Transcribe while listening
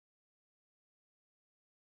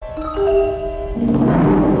In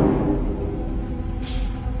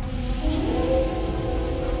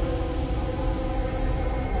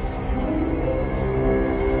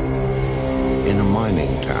a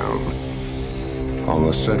mining town, on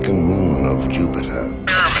the second moon of Jupiter,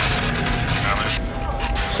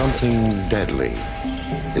 something deadly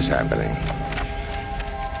is happening.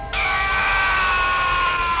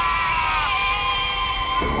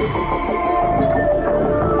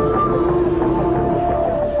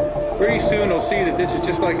 Pretty soon they'll see that this is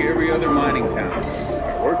just like every other mining town.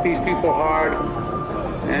 I work these people hard,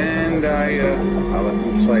 and I let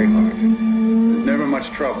them play hard. There's never much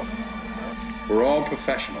trouble. We're all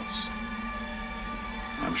professionals.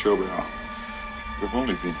 I'm sure we are. We've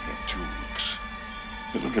only been here 2 weeks.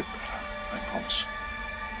 It'll get better, I promise.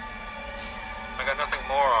 I got nothing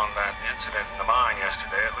more on that incident in the mine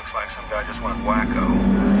yesterday. It looks like some guy just went wacko.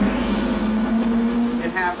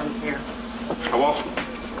 It happens here. How often?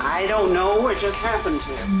 I don't know. It just happens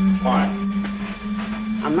here. Why?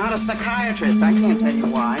 I'm not a psychiatrist. I can't tell you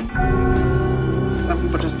why. Some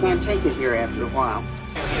people just can't take it here after a while.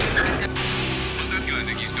 What's that guy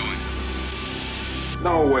think he's doing?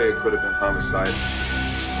 No way it could have been homicide.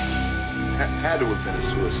 Had to have been a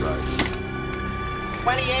suicide.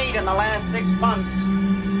 28 in the last 6 months.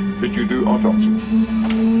 Did you do autopsy?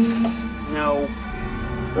 No.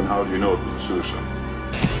 Then how do you know it was a suicide?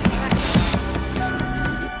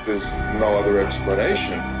 There's no other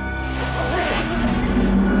explanation.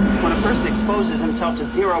 When a person exposes himself to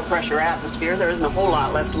zero pressure atmosphere, there isn't a whole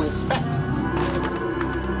lot left to inspect.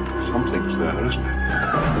 Something's there, isn't it?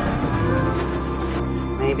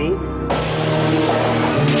 Maybe.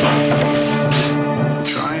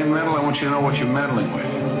 Try and meddle, I want you to know what you're meddling with.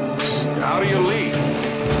 How do you lead?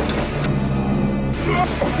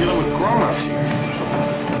 I'm dealing with grown-ups here.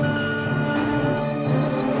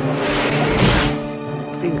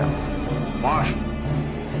 Bingo. Marshall,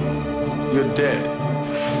 you're dead.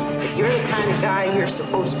 If you're the kind of guy you're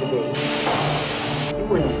supposed to be, you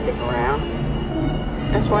wouldn't stick around.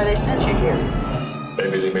 That's why they sent you here.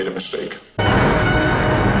 Maybe they made a mistake.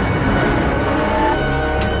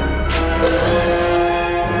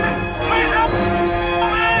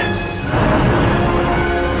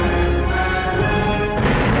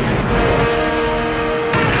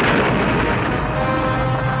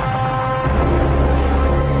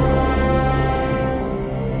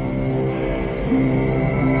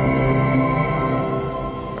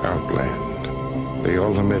 Outland, the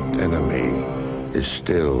ultimate enemy is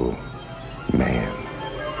still man.